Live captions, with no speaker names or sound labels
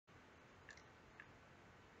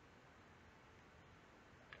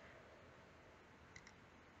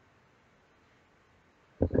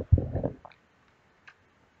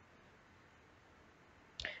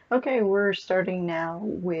Okay, we're starting now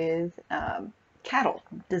with cattle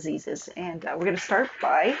diseases, and we're going to start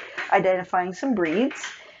by identifying some breeds.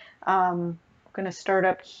 We're going to start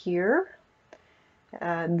up here.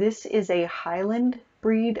 This is a Highland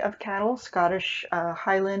breed of cattle, Scottish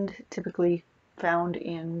Highland, typically found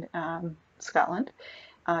in Scotland.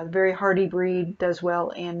 Very hardy breed, does well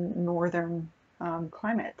in northern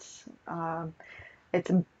climates. It's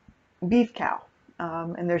a beef cow.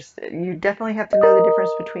 And you definitely have to know the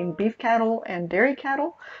difference between beef cattle and dairy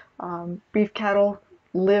cattle. Beef cattle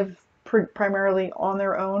live primarily on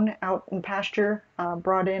their own out in pasture,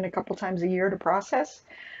 brought in a couple times a year to process,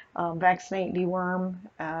 vaccinate, deworm,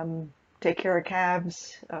 take care of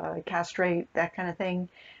calves, castrate, that kind of thing.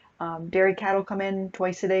 Dairy cattle come in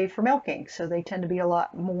twice a day for milking, so they tend to be a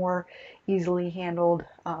lot more easily handled,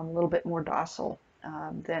 a little bit more docile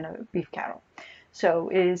than a beef cattle. So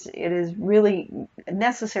it is really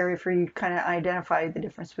necessary for you to kind of identify the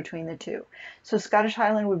difference between the two. So Scottish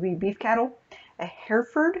Highland would be beef cattle. A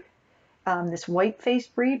Hereford, this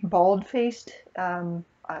white-faced breed, bald-faced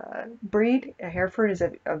breed. A Hereford is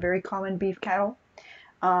a very common beef cattle.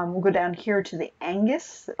 We'll go down here to the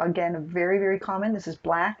Angus. Again, very, very common. This is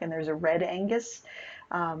black, and there's a red Angus.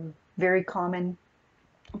 Very common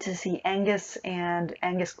to see Angus and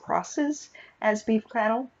Angus crosses as beef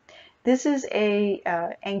cattle. This is a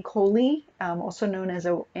Ankoli, also known as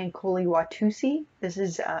a Ankoli Watusi. This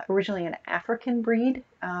is originally an African breed,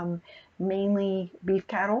 mainly beef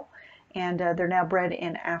cattle, and they're now bred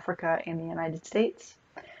in Africa and the United States.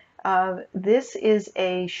 This is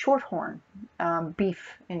a shorthorn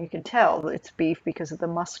beef, and you can tell it's beef because of the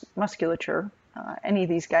musculature. Any of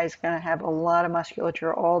these guys are going to have a lot of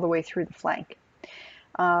musculature all the way through the flank.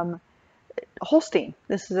 Holstein.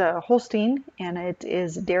 This is a Holstein, and it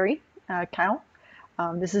is a dairy cow.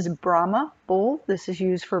 This is a Brahma bull. This is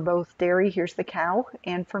used for both dairy, here's the cow,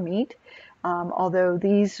 and for meat. Although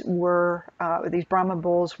these Brahma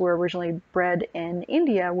bulls were originally bred in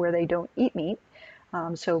India where they don't eat meat.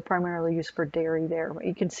 So primarily used for dairy there.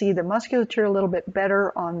 You can see the musculature a little bit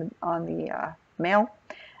better on the male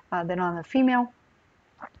than on the female.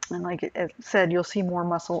 And like it said, you'll see more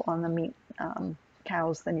muscle on the meat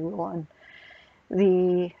cows than you will on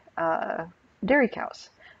the dairy cows.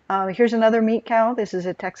 Here's another meat cow. This is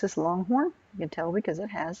a Texas Longhorn. You can tell because it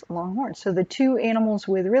has long horns. So the two animals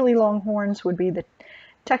with really long horns would be the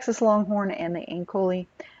Texas Longhorn and the Ankoli.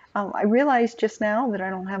 I realized just now that I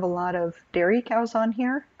don't have a lot of dairy cows on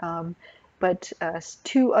here, but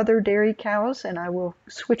two other dairy cows, and I will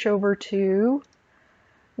switch over to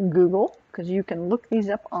Google because you can look these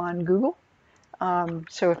up on Google.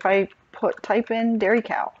 So if I type in dairy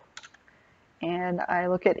cow and I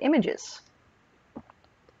look at images,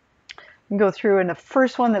 go through, and the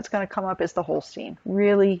first one that's going to come up is the Holstein.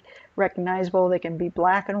 Really recognizable. They can be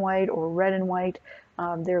black and white or red and white.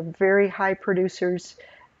 They're very high producers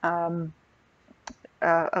of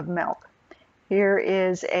milk.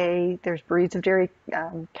 There's breeds of dairy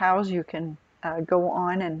cows. You can go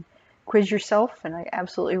on and quiz yourself, and I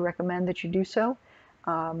absolutely recommend that you do so.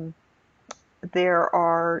 There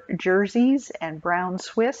are Jerseys and Brown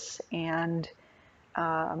Swiss and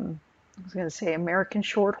I was going to say American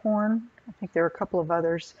Shorthorn. I think there are a couple of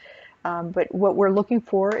others. But what we're looking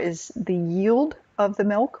for is the yield of the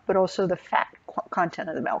milk, but also the fat content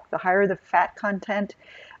of the milk. The higher the fat content,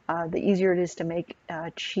 the easier it is to make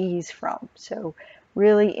cheese from. So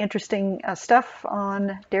really interesting stuff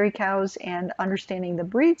on dairy cows, and understanding the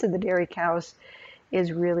breeds of the dairy cows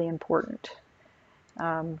is really important.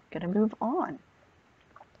 Gonna move on.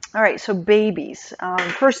 All right, so babies.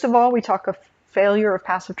 First of all, we talk of failure of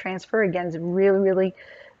passive transfer. Again, it's really, really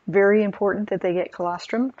very important that they get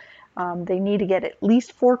colostrum. They need to get at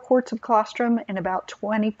least 4 quarts of colostrum in about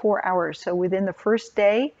 24 hours. So within the first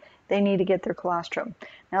day, they need to get their colostrum.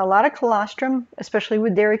 Now, a lot of colostrum, especially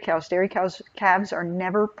with dairy cows, calves are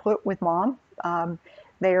never put with mom.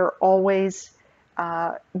 They always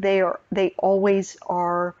are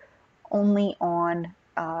only on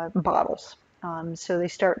bottles. So they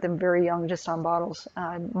start them very young just on bottles.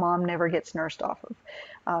 Mom never gets nursed off of.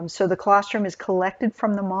 So the colostrum is collected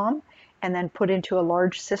from the mom and then put into a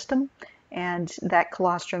large system, and that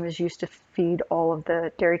colostrum is used to feed all of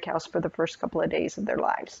the dairy cows for the first couple of days of their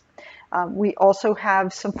lives. We also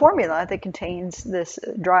have some formula that contains this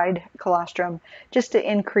dried colostrum just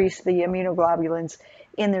to increase the immunoglobulins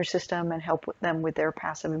in their system and help them with their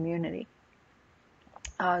passive immunity.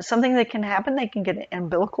 Something that can happen, they can get an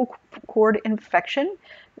umbilical cord infection.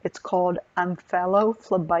 It's called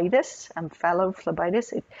omphalophlebitis.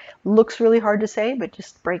 Omphalophlebitis. It looks really hard to say, but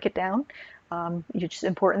just break it down. It's just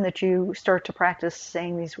important that you start to practice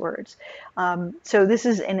saying these words. So this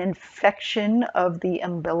is an infection of the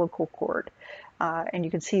umbilical cord. And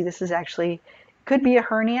you can see this is actually, could be a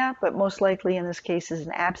hernia, but most likely in this case is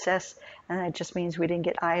an abscess. And that just means we didn't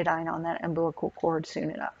get iodine on that umbilical cord soon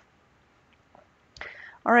enough.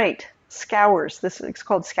 All right, scours. This is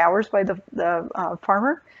called scours by the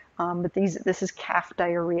farmer, but this is calf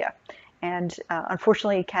diarrhea. And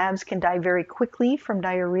unfortunately, calves can die very quickly from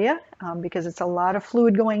diarrhea because it's a lot of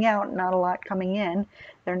fluid going out, not a lot coming in.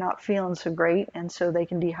 They're not feeling so great, and so they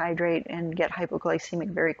can dehydrate and get hypoglycemic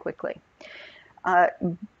very quickly.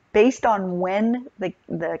 Based on when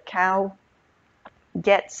the cow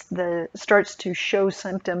starts to show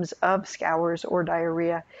symptoms of scours or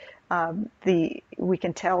diarrhea, we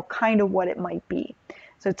can tell kind of what it might be.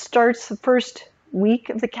 So it starts the first week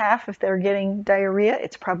of the calf. If they're getting diarrhea,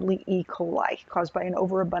 it's probably E. coli, caused by an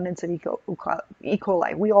overabundance of E.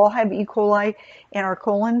 coli. We all have E. coli in our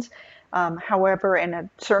colons. However, and a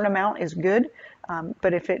certain amount is good,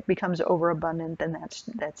 but if it becomes overabundant, then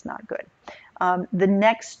that's not good. The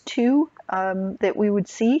next two that we would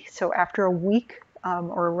see, so after a week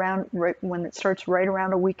or around when it starts right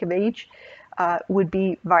around a week of age, would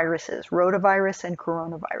be viruses, rotavirus and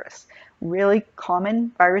coronavirus. Really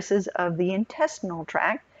common viruses of the intestinal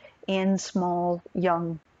tract in small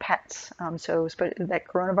young pets. So that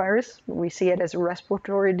coronavirus, we see it as a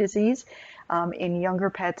respiratory disease. In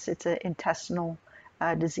younger pets, it's an intestinal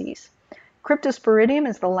disease. Cryptosporidium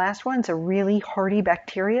is the last one. It's a really hardy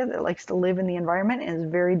bacteria that likes to live in the environment and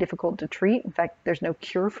is very difficult to treat. In fact, there's no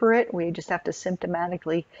cure for it. We just have to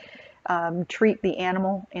symptomatically treat the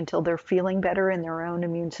animal until they're feeling better and their own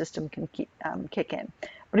immune system can kick in.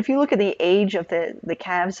 But if you look at the age of the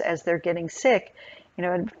calves as they're getting sick,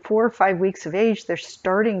 at 4 or 5 weeks of age, they're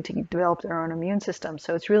starting to develop their own immune system.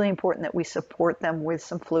 So it's really important that we support them with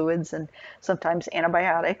some fluids and sometimes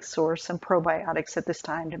antibiotics or some probiotics at this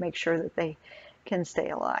time to make sure that they can stay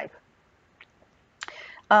alive.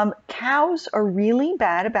 Cows are really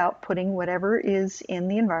bad about putting whatever is in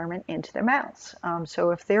the environment into their mouths. So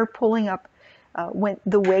if they're pulling up,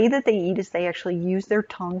 the way that they eat is they actually use their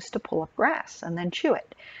tongues to pull up grass and then chew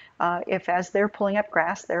it. If as they're pulling up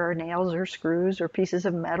grass, there are nails or screws or pieces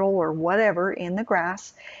of metal or whatever in the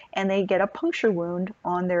grass, and they get a puncture wound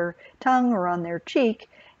on their tongue or on their cheek,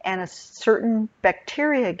 and a certain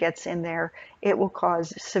bacteria gets in there, it will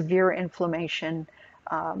cause severe inflammation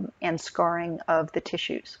and scarring of the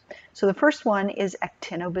tissues. So the first one is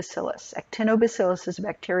actinobacillus. Actinobacillus is a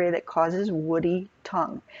bacteria that causes woody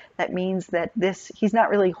tongue. That means that he's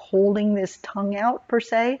not really holding this tongue out per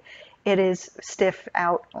se. It is stiff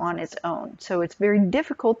out on its own. So it's very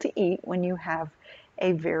difficult to eat when you have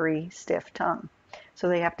a very stiff tongue. So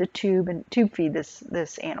they have to tube feed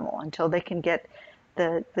this animal until they can get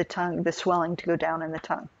the swelling to go down in the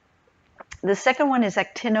tongue. The second one is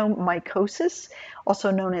actinomycosis, also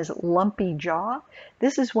known as lumpy jaw.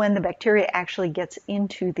 This is when the bacteria actually gets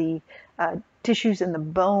into the tissues in the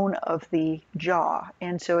bone of the jaw.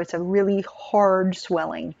 And so it's a really hard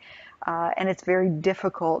swelling, and it's very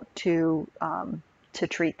difficult to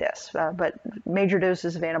treat this. But major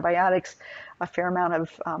doses of antibiotics, a fair amount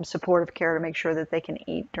of supportive care to make sure that they can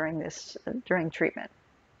eat during treatment.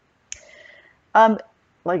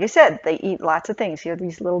 Like I said, they eat lots of things. You have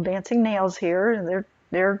these little dancing nails here, and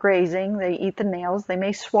they're grazing. They eat the nails. They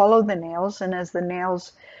may swallow the nails, and as the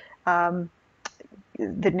nails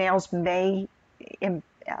may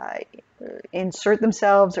insert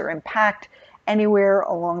themselves or impact anywhere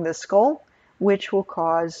along the skull, which will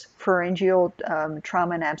cause pharyngeal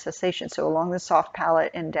trauma and abscessation. So along the soft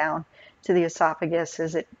palate and down to the esophagus,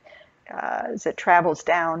 as it travels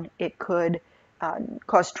down, it could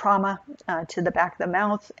cause trauma to the back of the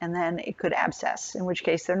mouth, and then it could abscess, in which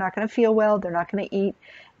case they're not going to feel well, they're not going to eat.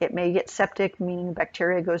 It may get septic, meaning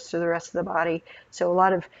bacteria goes through the rest of the body. So a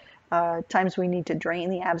lot of times we need to drain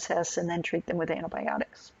the abscess and then treat them with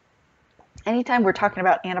antibiotics. Anytime we're talking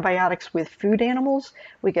about antibiotics with food animals,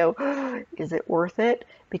 we go, oh, is it worth it?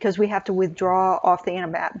 Because we have to withdraw off the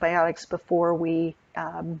antibiotics before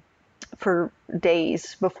for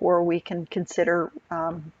days before we can consider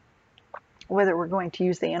whether we're going to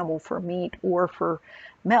use the animal for meat or for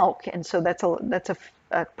milk. And so that's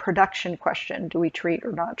a production question. Do we treat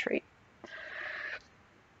or not treat?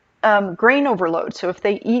 Grain overload. So if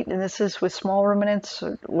they eat, and this is with small ruminants,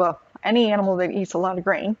 well, any animal that eats a lot of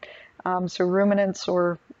grain, so ruminants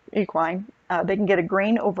or equine, they can get a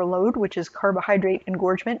grain overload, which is carbohydrate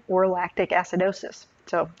engorgement or lactic acidosis.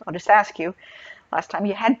 So I'll just ask you, last time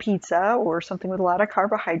you had pizza or something with a lot of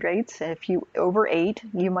carbohydrates, if you overate,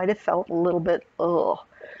 you might have felt a little bit, ugh.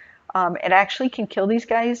 It actually can kill these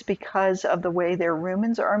guys because of the way their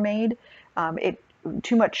rumens are made.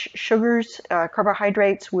 Too much sugars,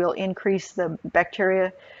 carbohydrates will increase the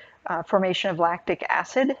bacteria formation of lactic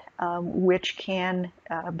acid, which can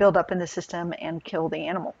build up in the system and kill the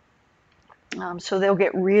animal. So they'll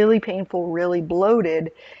get really painful, really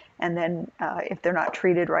bloated, and then if they're not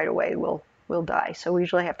treated right away, will die. So we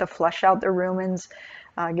usually have to flush out their rumens,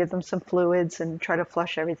 give them some fluids, and try to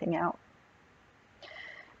flush everything out.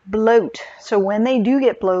 Bloat. So when they do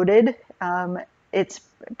get bloated, it's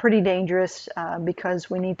pretty dangerous because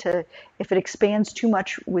we need to, if it expands too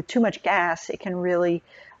much with too much gas, it can really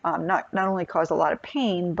not only cause a lot of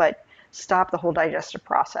pain, but stop the whole digestive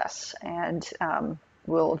process and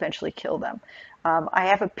will eventually kill them. I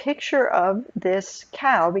have a picture of this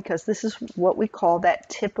cow because this is what we call that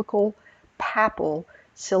typical papal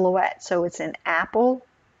silhouette. So it's an apple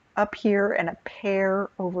up here and a pear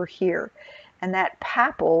over here. And that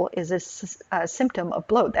papal is a symptom of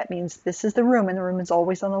bloat. That means this is the rumen. The rumen is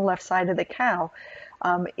always on the left side of the cow.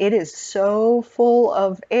 It is so full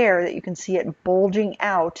of air that you can see it bulging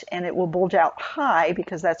out, and it will bulge out high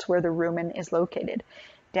because that's where the rumen is located.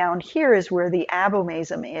 Down here is where the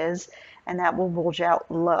abomasum is, and that will bulge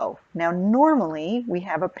out low. Now, normally we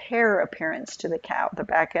have a pear appearance to the cow. The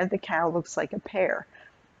back of the cow looks like a pear.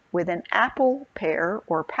 With an apple, pear,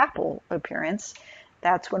 or papal appearance,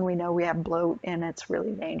 that's when we know we have bloat and it's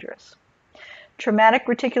really dangerous. Traumatic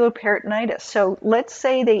reticuloperitonitis. So let's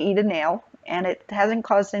say they eat a nail and it hasn't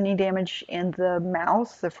caused any damage in the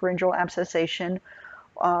mouth, the pharyngeal abscessation,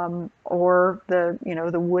 or the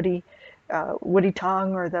woody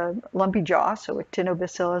tongue or the lumpy jaw. So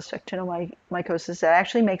actinobacillus, actinomycosis, that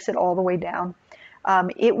actually makes it all the way down.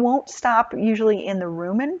 It won't stop usually in the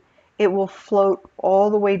rumen. It will float all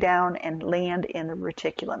the way down and land in the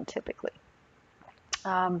reticulum typically.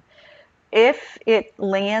 If it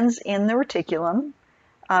lands in the reticulum,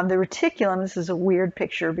 this is a weird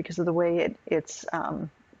picture because of the way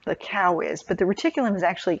the cow is, but the reticulum is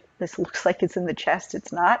actually, this looks like it's in the chest,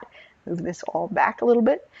 it's not. Move this all back a little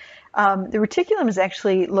bit. The reticulum is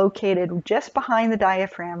actually located just behind the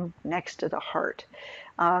diaphragm next to the heart.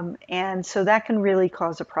 And so that can really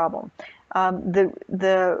cause a problem.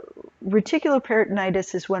 The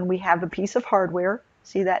reticuloperitonitis is when we have a piece of hardware.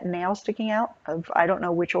 See that nail sticking out of, I don't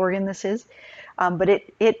know which organ this is, but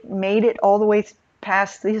it made it all the way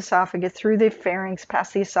past the esophagus, through the pharynx,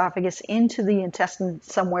 past the esophagus, into the intestine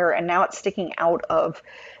somewhere, and now it's sticking out of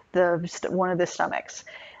one of the stomachs.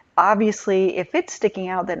 Obviously, if it's sticking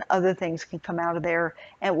out, then other things can come out of there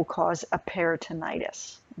and it will cause a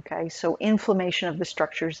peritonitis. Okay, so inflammation of the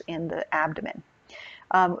structures in the abdomen.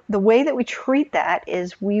 The way that we treat that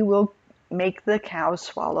is we will make the cows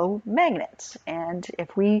swallow magnets. And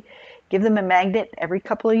if we give them a magnet every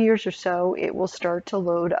couple of years or so, it will start to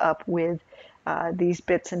load up with these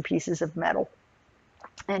bits and pieces of metal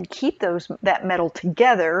and keep that metal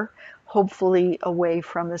together, hopefully away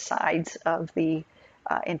from the sides of the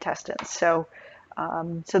intestines. So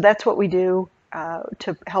that's what we do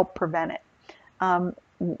to help prevent it.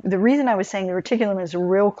 The reason I was saying the reticulum is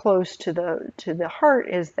real close to the heart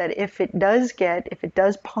is that if it does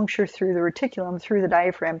puncture through the reticulum, through the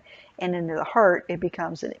diaphragm, and into the heart, it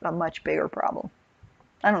becomes a much bigger problem.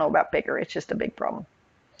 I don't know about bigger; it's just a big problem.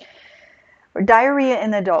 Diarrhea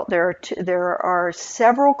in the adult. There are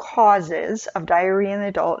several causes of diarrhea in the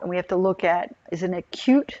adult, and we have to look at, is it an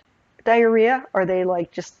acute diarrhea? Are they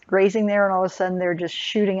like just grazing there and all of a sudden they're just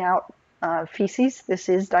shooting out feces? This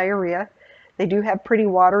is diarrhea. They do have pretty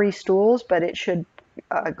watery stools, but it should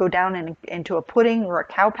go down into a pudding or a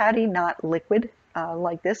cow patty, not liquid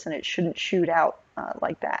like this, and it shouldn't shoot out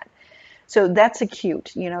like that. So that's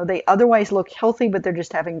acute. They otherwise look healthy, but they're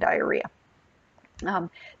just having diarrhea.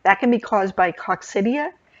 That can be caused by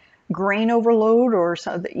coccidia, grain overload, or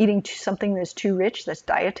eating something that's too rich, that's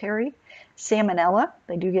dietary. Salmonella,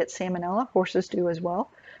 they do get salmonella. Horses do as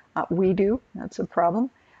well. We do, that's a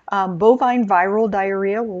problem. Bovine viral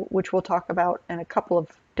diarrhea, which we'll talk about in a couple of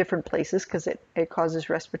different places because it causes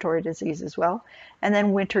respiratory disease as well. And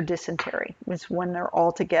then winter dysentery, is when they're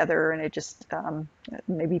all together and it just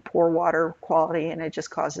maybe poor water quality and it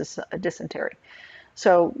just causes a dysentery.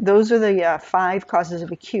 So those are the 5 causes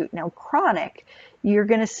of acute. Now chronic, you're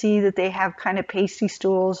going to see that they have kind of pasty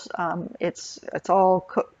stools. It's all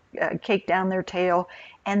caked down their tail,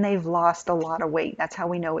 and they've lost a lot of weight. That's how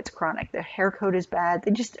we know it's chronic. Their hair coat is bad.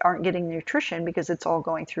 They just aren't getting nutrition because it's all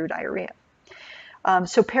going through diarrhea.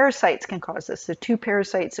 So parasites can cause this. The 2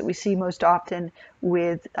 parasites that we see most often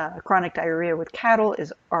with chronic diarrhea with cattle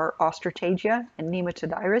are Ostratagia and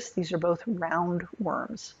Nematodyrus. These are both round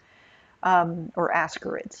worms or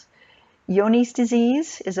ascarids. Johne's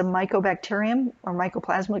disease is a mycobacterium or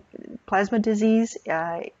mycoplasma disease.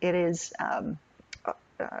 It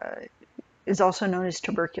is also known as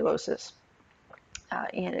tuberculosis,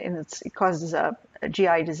 and it causes a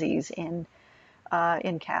GI disease in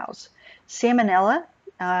cows. Salmonella,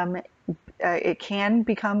 it can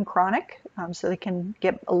become chronic, so they can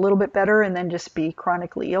get a little bit better and then just be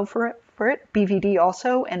chronically ill for it. BVD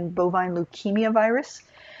also, and bovine leukemia virus.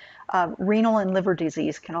 Renal and liver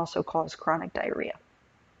disease can also cause chronic diarrhea.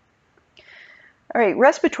 All right,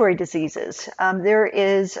 respiratory diseases. There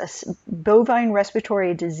is a bovine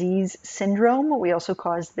respiratory disease syndrome. We also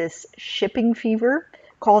call this shipping fever.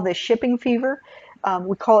 We call it shipping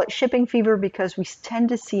fever because we tend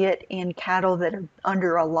to see it in cattle that are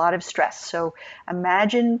under a lot of stress. So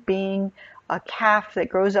imagine being a calf that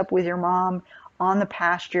grows up with your mom on the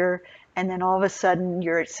pasture, and then all of a sudden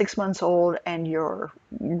you're at 6 months old and you're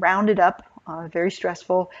rounded up, very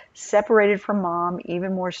stressful, separated from mom,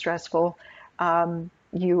 even more stressful.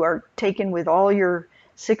 You are taken with all your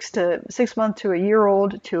 6 month to a year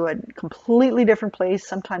old to a completely different place,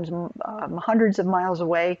 sometimes hundreds of miles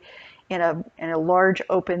away, in a large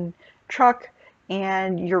open truck,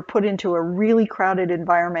 and you're put into a really crowded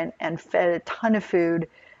environment and fed a ton of food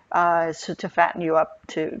to fatten you up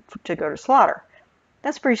to go to slaughter.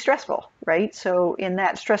 That's pretty stressful, right? So in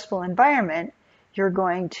that stressful environment, your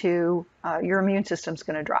immune system's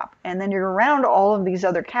going to drop. And then you're around all of these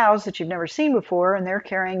other cows that you've never seen before, and they're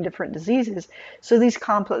carrying different diseases. So this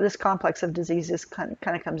complex of diseases kind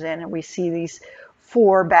of comes in, and we see these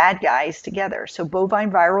 4 bad guys together. So bovine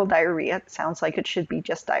viral diarrhea, it sounds like it should be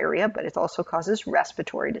just diarrhea, but it also causes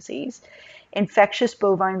respiratory disease. Infectious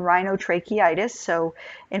bovine rhinotracheitis. So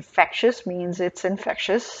infectious means it's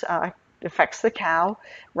infectious. Affects the cow.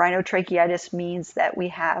 Rhinotracheitis means that we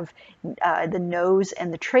have the nose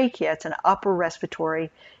and the trachea. It's an upper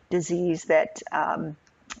respiratory disease that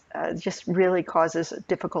just really causes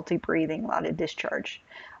difficulty breathing, a lot of discharge.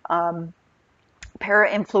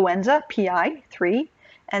 Parainfluenza, PI3,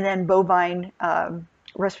 and then bovine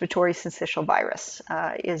respiratory syncytial virus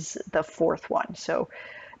is the 4th one. So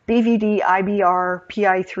BVD, IBR,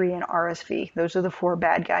 PI3, and RSV. Those are the 4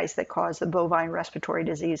 bad guys that cause the bovine respiratory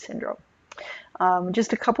disease syndrome.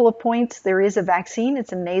 Just a couple of points. There is a vaccine.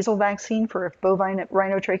 It's a nasal vaccine for bovine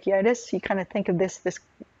rhinotracheitis. You kind of think of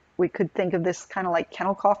we could think of this kind of like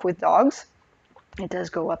kennel cough with dogs. It does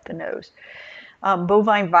go up the nose.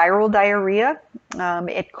 Bovine viral diarrhea,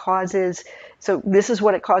 so this is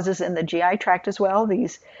what it causes in the GI tract as well.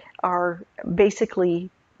 These are basically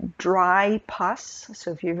dry pus.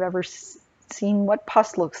 So if you've ever seen what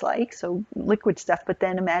pus looks like, so liquid stuff, but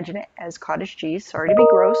then imagine it as cottage cheese. Sorry to be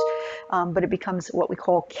gross, but it becomes what we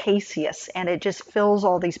call caseous, and it just fills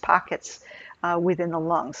all these pockets within the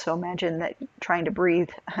lungs. So imagine that trying to breathe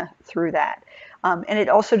through that. And it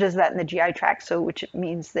also does that in the GI tract, which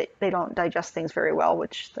means that they don't digest things very well,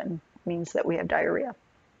 which then means that we have diarrhea.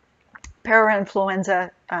 Parainfluenza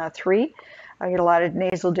 3, I get a lot of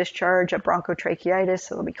nasal discharge, a bronchotracheitis,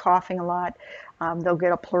 so they'll be coughing a lot. They'll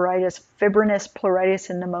get a pleuritis, fibrinous pleuritis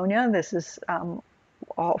and pneumonia. This is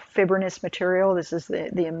all fibrinous material. This is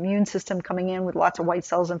the immune system coming in with lots of white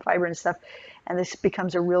cells and fibrin and stuff, and this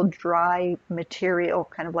becomes a real dry material,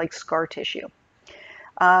 kind of like scar tissue.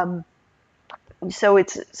 So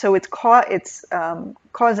it's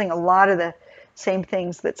causing a lot of the same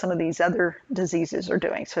things that some of these other diseases are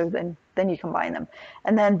doing. So then you combine them.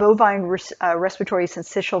 And then bovine respiratory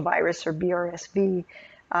syncytial virus, or BRSV,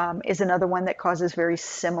 is another one that causes very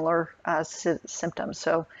similar symptoms.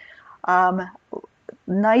 So the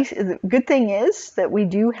good thing is that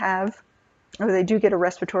they do get a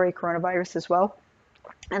respiratory coronavirus as well,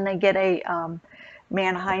 and they get a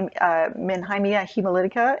Mannheimia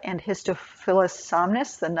hemolytica and Histophilus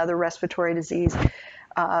somnus, another respiratory disease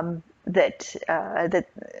that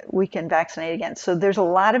we can vaccinate against. So there's a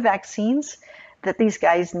lot of vaccines that these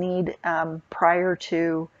guys need prior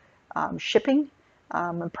to shipping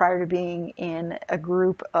and prior to being in a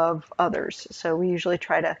group of others. So we usually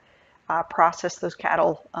try to process those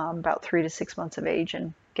cattle about 3 to 6 months of age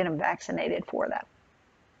and get them vaccinated for that.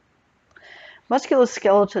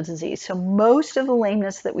 Musculoskeletal disease. So most of the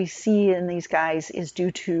lameness that we see in these guys is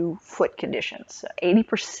due to foot conditions. So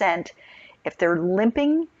 80%, if they're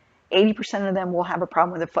limping, 80% of them will have a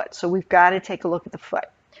problem with the foot. So we've got to take a look at the foot.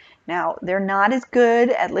 Now, they're not as good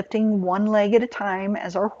at lifting one leg at a time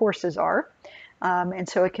as our horses are. And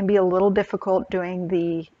so it can be a little difficult doing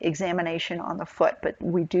the examination on the foot, but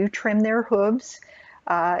we do trim their hooves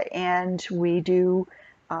and we do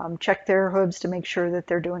check their hooves to make sure that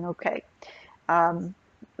they're doing okay.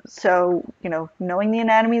 So, knowing the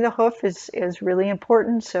anatomy of the hoof is really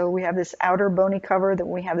important. So we have this outer bony cover, then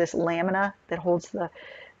we have this lamina that holds the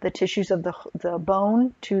tissues of the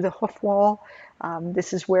bone to the hoof wall.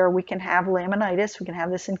 This is where we can have laminitis. We can have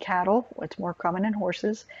this in cattle. It's more common in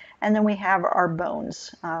horses. And then we have our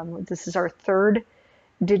bones. This is our third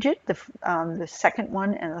digit, the second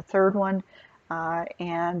one and the third one.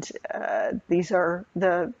 These are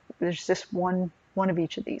there's just one of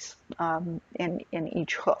each of these in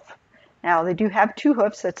each hoof. Now they do have two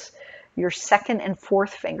hoofs. That's your second and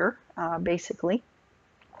fourth finger, basically.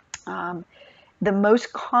 The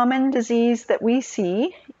most common disease that we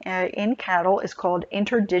see in cattle is called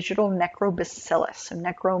interdigital necrobacillus. So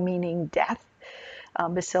necro meaning death.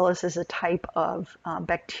 Bacillus is a type of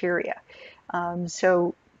bacteria.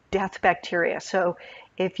 So death bacteria. So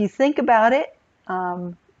if you think about it,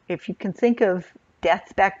 if you can think of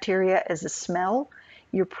death bacteria as a smell,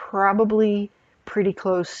 you're probably pretty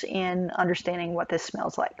close in understanding what this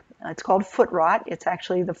smells like. It's called foot rot. It's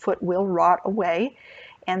actually the foot will rot away.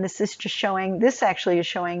 And this actually is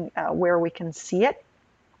showing where we can see it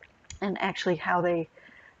and actually how they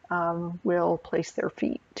will place their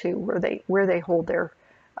feet to where they hold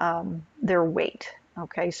their weight.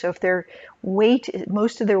 Okay, so if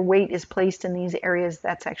most of their weight is placed in these areas,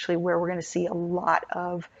 that's actually where we're going to see a lot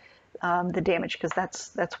of the damage, because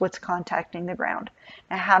that's what's contacting the ground.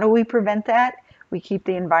 Now, how do we prevent that? We keep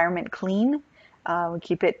the environment clean. We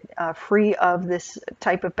keep it free of this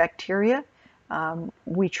type of bacteria.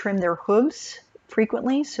 We trim their hooves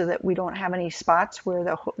frequently so that we don't have any spots where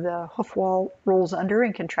the hoof wall rolls under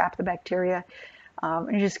and can trap the bacteria.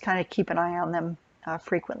 And just kind of keep an eye on them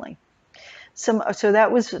frequently. So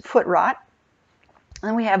that was foot rot.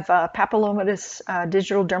 And we have papillomatous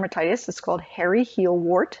digital dermatitis. It's called hairy heel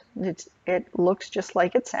wart. It looks just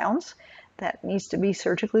like it sounds. That needs to be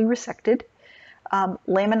surgically resected.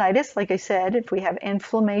 Laminitis, like I said, if we have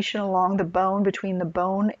inflammation along the bone, between the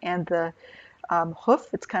bone and the hoof,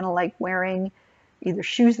 it's kind of like wearing either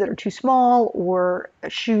shoes that are too small or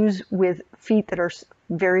shoes with feet that are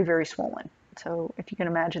very, very swollen. So if you can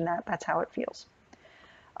imagine that, that's how it feels.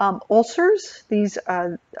 Ulcers, these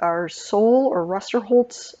are sole or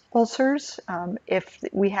Rusterholz ulcers. If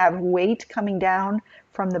we have weight coming down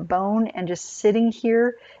from the bone and just sitting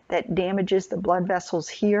here, that damages the blood vessels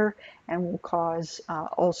here and will cause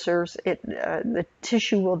ulcers. The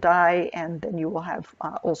tissue will die, and then you will have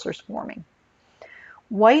ulcers forming.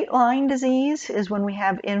 White line disease is when we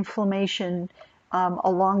have inflammation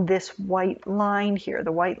along this white line here.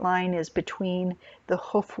 The white line is between the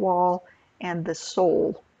hoof wall and the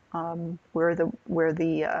sole, where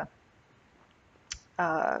the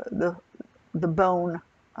bone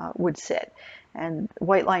would sit. And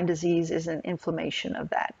white line disease is an inflammation of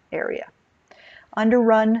that area.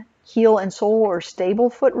 Underrun heel and sole or stable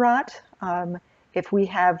foot rot. If we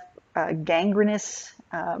have gangrenous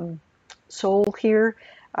sole here,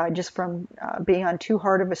 just from being on too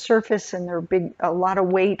hard of a surface and they're a lot of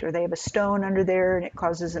weight, or they have a stone under there and it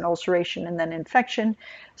causes an ulceration and then infection.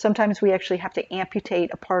 Sometimes we actually have to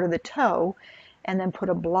amputate a part of the toe and then put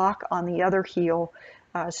a block on the other heel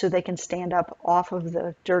so they can stand up off of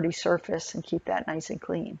the dirty surface and keep that nice and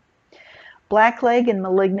clean. Blackleg and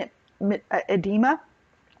malignant edema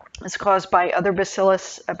is caused by other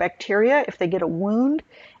bacillus bacteria. If they get a wound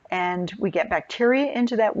and we get bacteria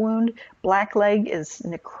into that wound, blackleg is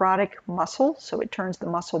necrotic muscle, so it turns the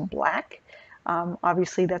muscle black.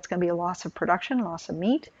 Obviously, that's going to be a loss of production, loss of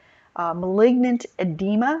meat. Malignant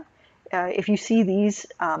edema, if you see these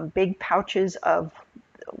big pouches of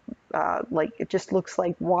like it just looks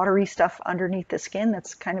like watery stuff underneath the skin,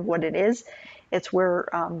 that's kind of what it is. It's where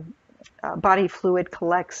body fluid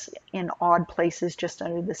collects in odd places just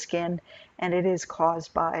under the skin, and it is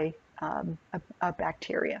caused by a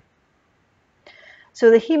bacteria. So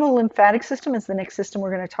the hemolymphatic system is the next system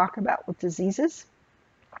we're going to talk about with diseases.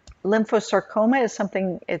 Lymphosarcoma is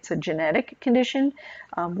it's a genetic condition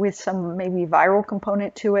with some maybe viral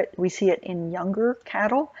component to it. We see it in younger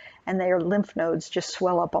cattle, and their lymph nodes just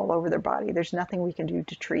swell up all over their body. There's nothing we can do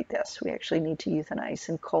to treat this. We actually need to euthanize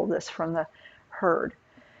and cull this from the herd.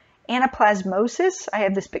 Anaplasmosis, I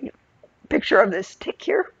have this big picture of this tick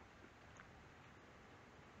here.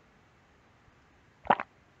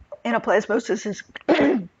 Anaplasmosis is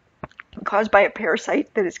caused by a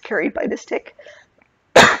parasite that is carried by this tick.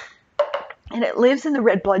 And it lives in the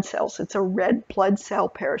red blood cells. It's a red blood cell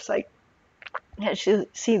parasite. And you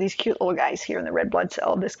see these cute little guys here in the red blood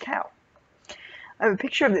cell of this cow. I have a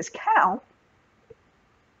picture of this cow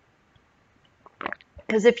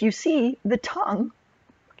because if you see, the tongue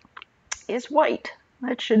is white.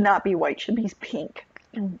 That should not be white, it should be pink.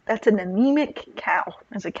 That's an anemic cow.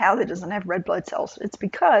 It's a cow that doesn't have red blood cells. It's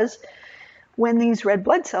because when these red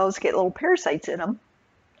blood cells get little parasites in them,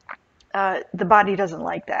 the body doesn't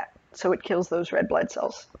like that. So it kills those red blood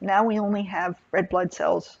cells. Now we only have red blood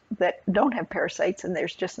cells that don't have parasites, and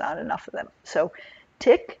there's just not enough of them. So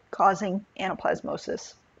tick causing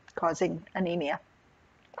anaplasmosis, causing anemia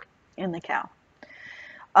in the cow.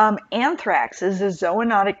 Anthrax is a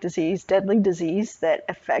zoonotic disease, deadly disease that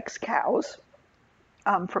affects cows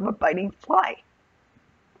from a biting fly.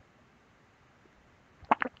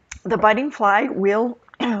 The biting fly will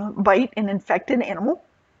bite an infected animal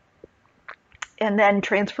and then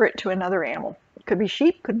transfer it to another animal. Could be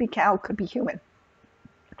sheep, could be cow, could be human.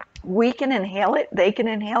 We can inhale it, they can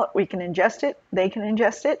inhale it, we can ingest it, they can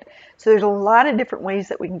ingest it. So there's a lot of different ways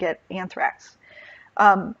that we can get anthrax.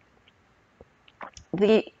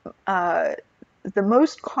 The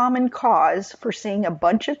most common cause for seeing a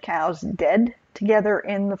bunch of cows dead together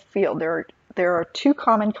in the field, there are two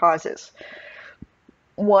common causes.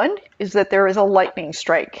 One is that there is a lightning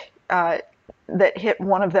strike that hit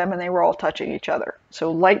one of them and they were all touching each other.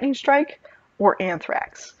 So lightning strike or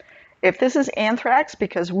anthrax. If this is anthrax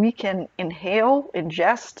because we can inhale,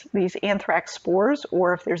 ingest these anthrax spores,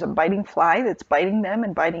 or if there's a biting fly that's biting them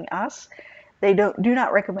and biting us, they do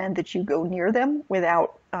not recommend that you go near them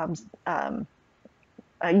without a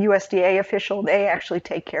USDA official. They actually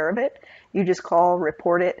take care of it. You just call,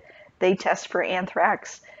 report it. They test for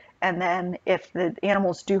anthrax. And then if the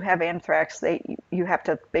animals do have anthrax, you have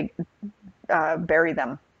to bury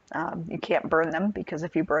them. You can't burn them because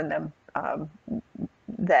if you burn them,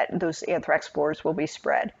 those anthrax spores will be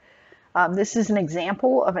spread. This is an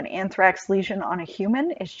example of an anthrax lesion on a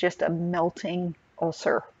human. It's just a melting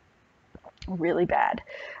ulcer, really bad.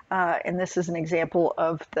 And this is an example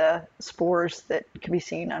of the spores that can be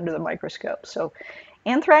seen under the microscope. So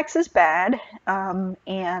anthrax is bad,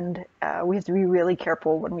 and we have to be really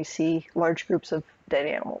careful when we see large groups of dead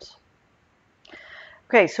animals.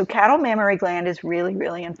 Okay, so cattle mammary gland is really,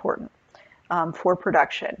 really important for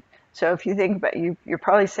production. So if you think about it, you're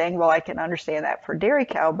probably saying, well, I can understand that for dairy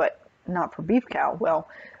cow, but not for beef cow. Well,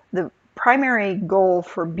 the primary goal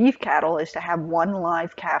for beef cattle is to have one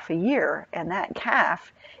live calf a year, and that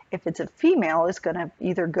calf, if it's a female, is going to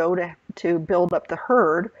either go to build up the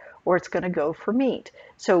herd or it's going to go for meat.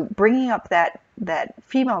 So bringing up that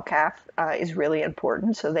female calf is really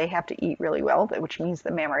important. So they have to eat really well, which means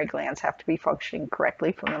the mammary glands have to be functioning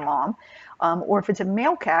correctly from the mom. Or if it's a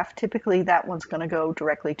male calf, typically that one's going to go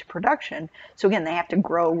directly to production. So again, they have to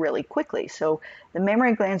grow really quickly. So the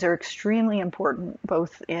mammary glands are extremely important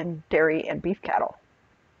both in dairy and beef cattle.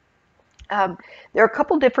 There are a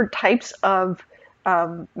couple different types of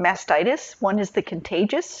mastitis. One is the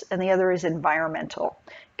contagious and the other is environmental.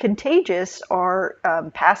 Contagious are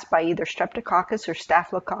passed by either streptococcus or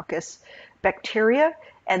staphylococcus bacteria,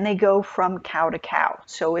 and they go from cow to cow.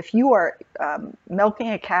 So if you are milking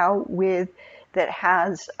a cow that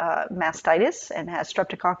has mastitis and has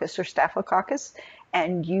streptococcus or staphylococcus,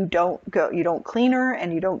 and you don't clean her,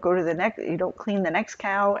 and you don't clean the next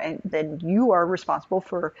cow, and then you are responsible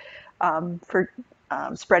for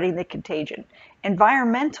spreading the contagion.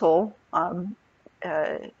 Environmental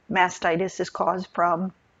mastitis is caused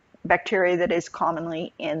from bacteria that is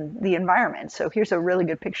commonly in the environment. So here's a really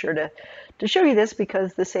good picture to show you this,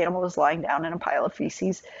 because this animal is lying down in a pile of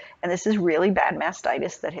feces, and this is really bad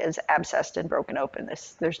mastitis that has abscessed and broken open.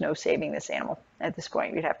 There's no saving this animal at this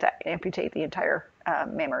point. You'd have to amputate the entire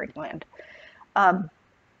mammary gland. You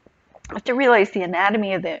have to realize the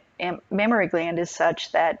anatomy of the mammary gland is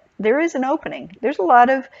such that there is an opening. There's a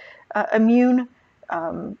lot of immune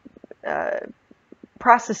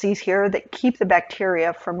processes here that keep the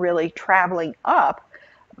bacteria from really traveling up,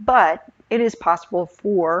 but it is possible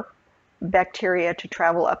for bacteria to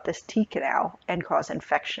travel up this T canal and cause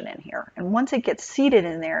infection in here. And once it gets seated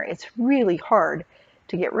in there, it's really hard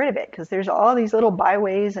to get rid of it, because there's all these little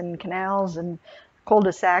byways and canals and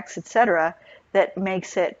cul-de-sacs, etc., that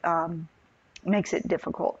makes it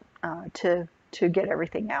difficult to get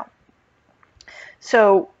everything out.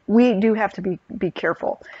 So we do have to be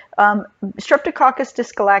careful. Streptococcus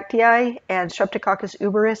dysgalactiae and Streptococcus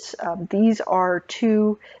uberis, these are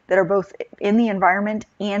two that are both in the environment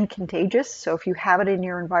and contagious. So if you have it in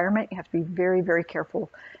your environment, you have to be very, very careful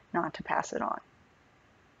not to pass it on.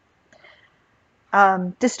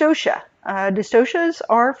 Dystocia. Dystocias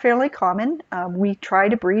are fairly common. We try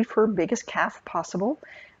to breed for biggest calf possible,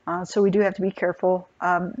 so we do have to be careful.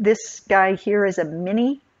 This guy here is a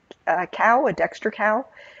mini cow, a Dexter cow,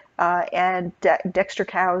 and Dexter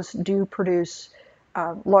cows do produce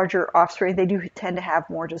larger offspring. They do tend to have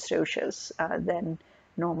more dystocias than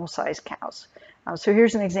normal sized cows. So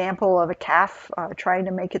here's an example of a calf trying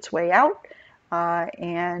to make its way out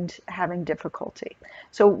and having difficulty.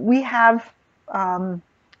 So we have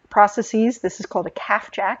processes. This is called a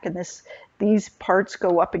calf jack, and these parts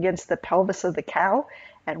go up against the pelvis of the cow,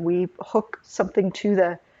 and we hook something to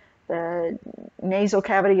the nasal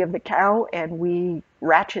cavity of the cow, and we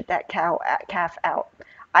ratchet that calf out.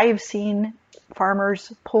 I have seen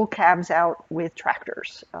farmers pull calves out with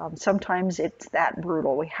tractors. Sometimes it's that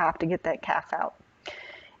brutal. We have to get that calf out.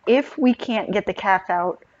 If we can't get the calf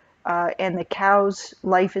out and the cow's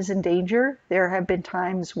life is in danger, there have been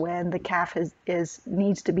times when the calf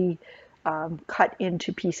needs to be cut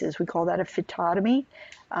into pieces. We call that a phytotomy.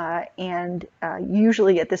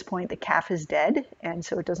 Usually at this point the calf is dead, and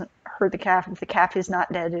so it doesn't hurt the calf. If the calf is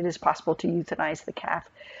not dead, it is possible to euthanize the calf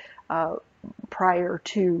prior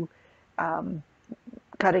to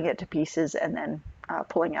cutting it to pieces and then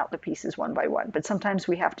pulling out the pieces one by one. But sometimes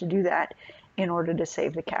we have to do that in order to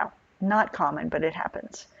save the cow. Not common, but it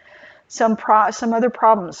happens. Some other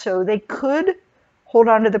problems. So they could hold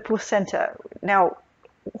on to the placenta. Now,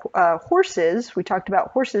 horses, we talked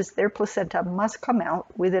about horses, their placenta must come out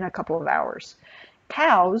within a couple of hours.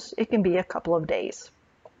 Cows, it can be a couple of days.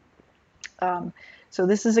 So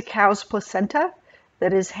this is a cow's placenta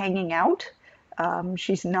that is hanging out.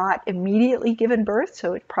 She's not immediately given birth,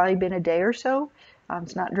 so it's probably been a day or so.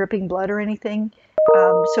 It's not dripping blood or anything.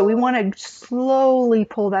 So we want to slowly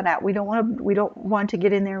pull that out. We don't want to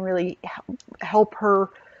get in there and really help her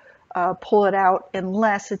pull it out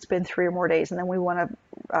unless it's been 3 or more days, and then we want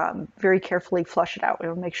to very carefully flush it out. We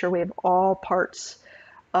want to make sure we have all parts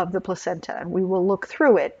of the placenta, and we will look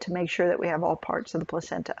through it to make sure that we have all parts of the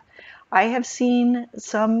placenta. I have seen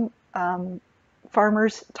some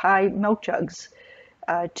farmers tie milk jugs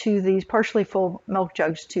to these partially full milk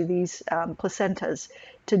jugs to these placentas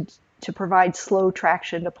to provide slow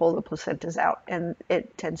traction to pull the placentas out, and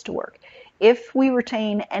it tends to work. If we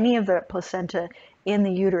retain any of the placenta in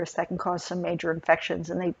the uterus, that can cause some major infections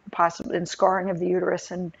and scarring of the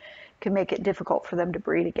uterus, and can make it difficult for them to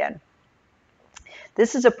breed again.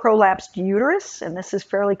 This is a prolapsed uterus, and this is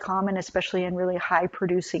fairly common, especially in really high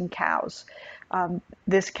producing cows.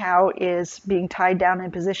 This cow is being tied down in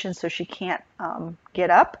position so she can't get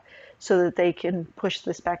up, so that they can push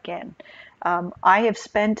this back in. I have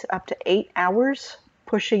spent up to 8 hours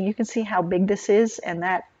pushing. You can see how big this is, and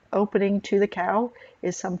that opening to the cow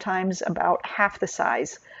is sometimes about half the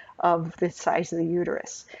size of the size of the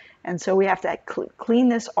uterus. And so we have to clean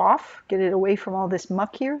this off, get it away from all this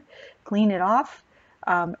muck here, clean it off,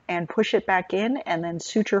 and push it back in, and then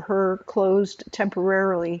suture her closed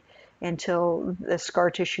temporarily until the scar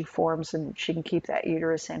tissue forms and she can keep that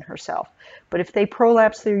uterus in herself. But if they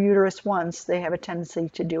prolapse their uterus once, they have a tendency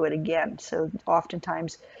to do it again. So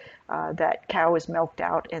oftentimes that cow is milked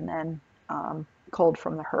out and then culled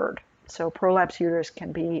from the herd. So prolapsed uterus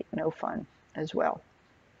can be no fun as well.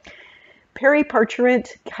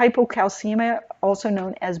 Periparturient hypocalcemia, also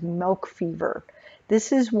known as milk fever.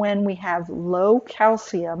 This is when we have low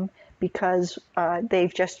calcium because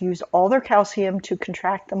they've just used all their calcium to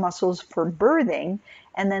contract the muscles for birthing,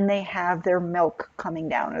 and then they have their milk coming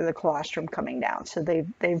down, or the colostrum coming down. So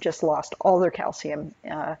they've just lost all their calcium.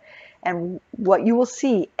 And what you will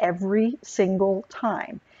see every single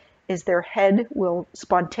time is their head will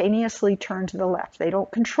spontaneously turn to the left. They don't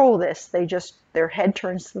control this. Their head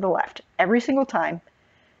turns to the left. Every single time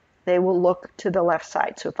they will look to the left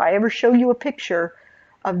side. So if I ever show you a picture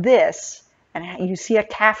of this and you see a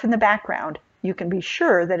calf in the background, you can be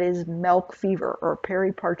sure that it is milk fever or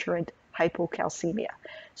periparturient hypocalcemia.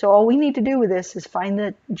 So all we need to do with this is find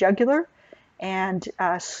the jugular and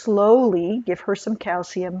slowly give her some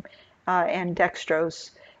calcium and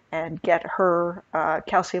dextrose and get her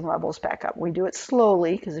calcium levels back up. We do it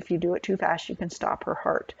slowly because if you do it too fast, you can stop her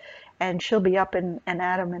heart. And she'll be up and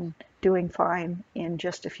at 'em and doing fine in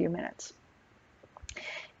just a few minutes.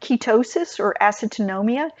 Ketosis or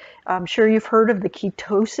acetonomia. I'm sure you've heard of the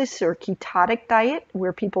ketosis or ketotic diet,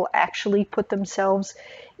 where people actually put themselves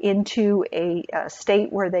into a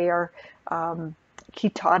state where they are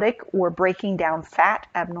ketotic or breaking down fat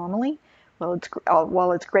abnormally. Well,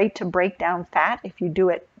 while it's great to break down fat, if you do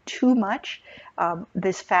it too much,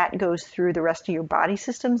 this fat goes through the rest of your body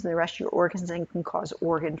systems and the rest of your organs and can cause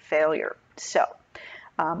organ failure. So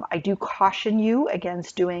I do caution you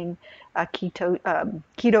against doing a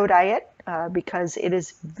keto diet because it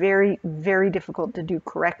is very, very difficult to do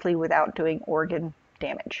correctly without doing organ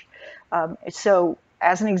damage. So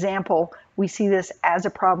as an example, we see this as a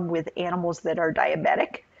problem with animals that are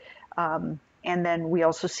diabetic. And then we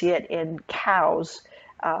also see it in cows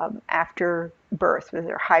after birth.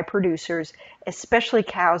 They're high producers, especially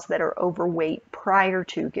cows that are overweight prior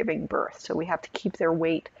to giving birth. So we have to keep their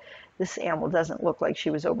weight. This animal doesn't look like she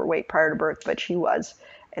was overweight prior to birth, but she was.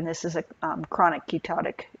 And this is a chronic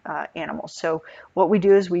ketotic animal. So what we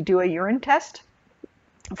do is we do a urine test.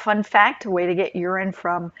 Fun fact, a way to get urine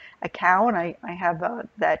from a cow, and I have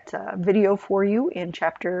that video for you in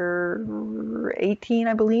chapter 18,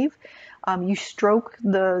 I believe. You stroke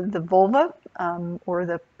the vulva, or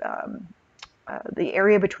the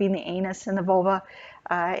area between the anus and the vulva,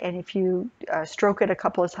 and if you stroke it a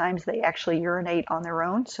couple of times, they actually urinate on their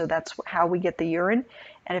own. So that's how we get the urine.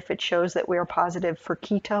 And if it shows that we are positive for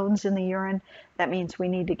ketones in the urine, that means we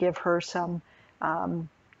need to give her some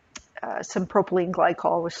propylene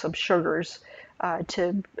glycol with some sugars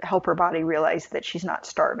to help her body realize that she's not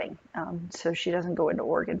starving, so she doesn't go into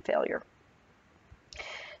organ failure.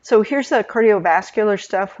 So here's the cardiovascular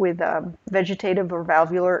stuff with vegetative or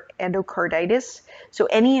valvular endocarditis. So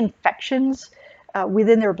any infections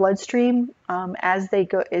within their bloodstream as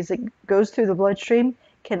it goes through the bloodstream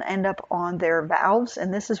can end up on their valves,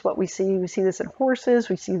 and this is what we see. We see this in horses.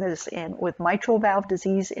 We see this with mitral valve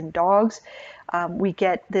disease in dogs. We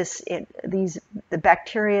get this in the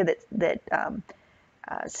bacteria that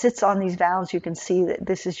sits on these valves. You can see that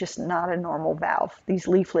this is just not a normal valve. These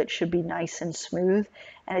leaflets should be nice and smooth,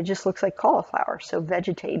 and it just looks like cauliflower. So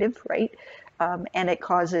vegetative, right? And it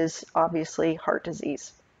causes obviously heart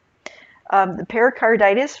disease. The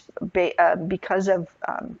pericarditis, because of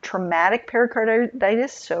traumatic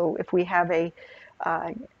pericarditis, so if we have a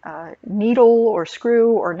needle or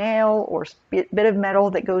screw or nail or bit of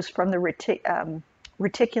metal that goes from the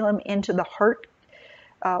reticulum into the heart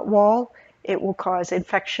wall, it will cause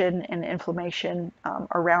infection and inflammation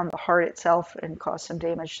around the heart itself and cause some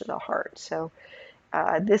damage to the heart. So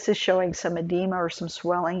this is showing some edema or some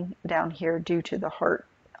swelling down here due to the heart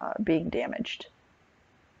being damaged.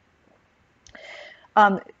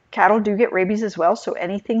 Cattle do get rabies as well, so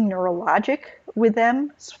anything neurologic with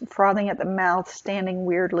them, frothing at the mouth, standing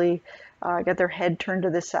weirdly, got their head turned to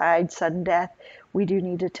the side, sudden death, we do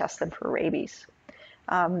need to test them for rabies.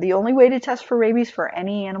 The only way to test for rabies for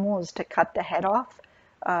any animal is to cut the head off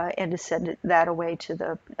and to send that away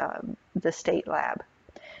to the state lab.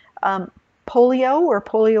 Polio or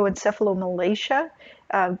polioencephalomalacia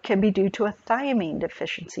can be due to a thiamine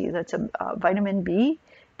deficiency. That's a vitamin B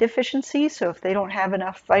deficiency. So if they don't have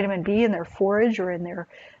enough vitamin B in their forage or in their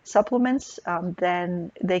supplements,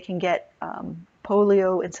 then they can get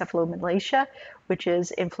polioencephalomalacia, which is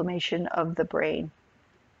inflammation of the brain.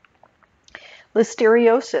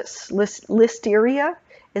 Listeriosis. Listeria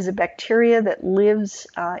is a bacteria that lives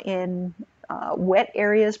in wet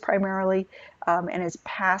areas primarily, and is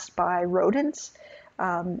passed by rodents.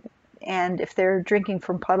 And if they're drinking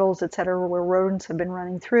from puddles, etc., where rodents have been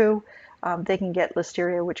running through, they can get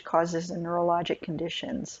listeria, which causes the neurologic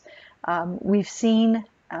conditions. We've seen,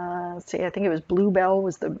 I think it was bluebell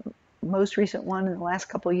was the most recent one in the last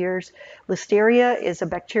couple of years. Listeria is a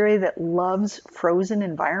bacteria that loves frozen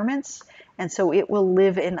environments, and so it will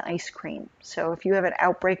live in ice cream. So if you have an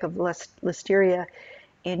outbreak of listeria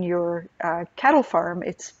in your cattle farm,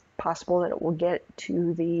 it's possible that it will get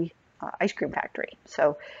to the ice cream factory.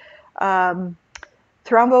 So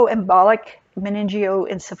thromboembolic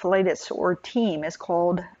meningoencephalitis, or TEAM, is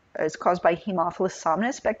caused by Haemophilus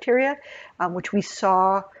somnus bacteria, which we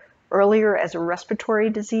saw earlier as a respiratory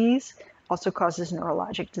disease. Also causes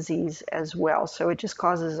neurologic disease as well. So it just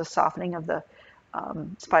causes a softening of the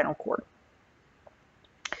spinal cord.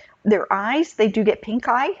 Their eyes, they do get pink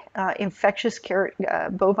eye, infectious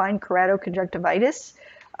bovine keratoconjunctivitis.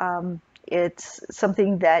 It's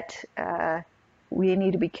something that we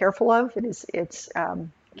need to be careful of. It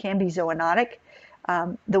can be zoonotic.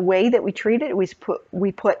 The way that we treat it,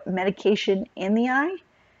 we put medication in the eye,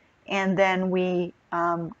 and then we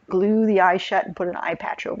glue the eye shut and put an eye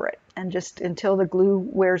patch over it. And just until the glue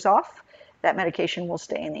wears off, that medication will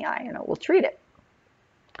stay in the eye and it will treat it.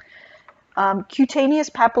 Cutaneous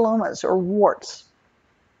papillomas, or warts,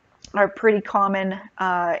 are pretty common,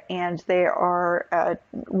 and they are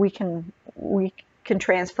we can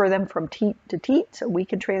transfer them from teat to teat. So we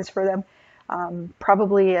can transfer them.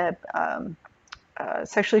 Probably a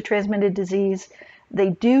sexually transmitted disease. They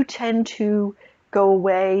do tend to go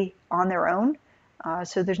away on their own,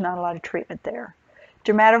 so there's not a lot of treatment there.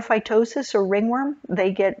 Dermatophytosis, or ringworm,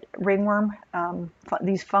 they get ringworm,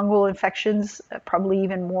 these fungal infections, probably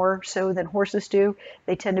even more so than horses do.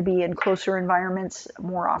 They tend to be in closer environments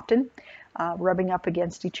more often, rubbing up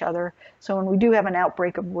against each other. So when we do have an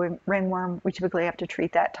outbreak of ringworm, we typically have to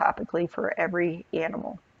treat that topically for every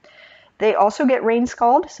animal. They also get rain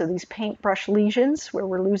scald, so these paintbrush lesions where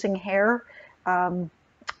we're losing hair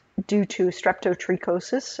due to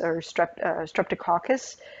streptotrichosis or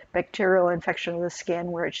streptococcus, bacterial infection of the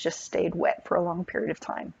skin where it's just stayed wet for a long period of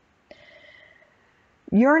time.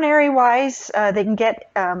 Urinary wise, they can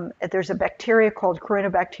get, there's a bacteria called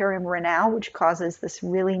Corynebacterium renal, which causes this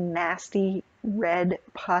really nasty red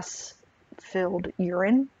pus filled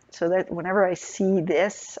urine. So that whenever I see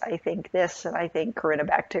this, I think this, and I think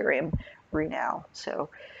Corynebacterium renal. So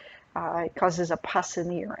it causes a pus in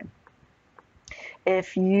the urine.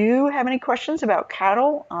 If you have any questions about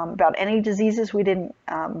cattle, about any diseases we didn't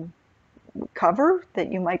cover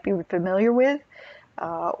that you might be familiar with,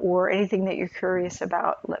 or anything that you're curious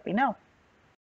about, let me know.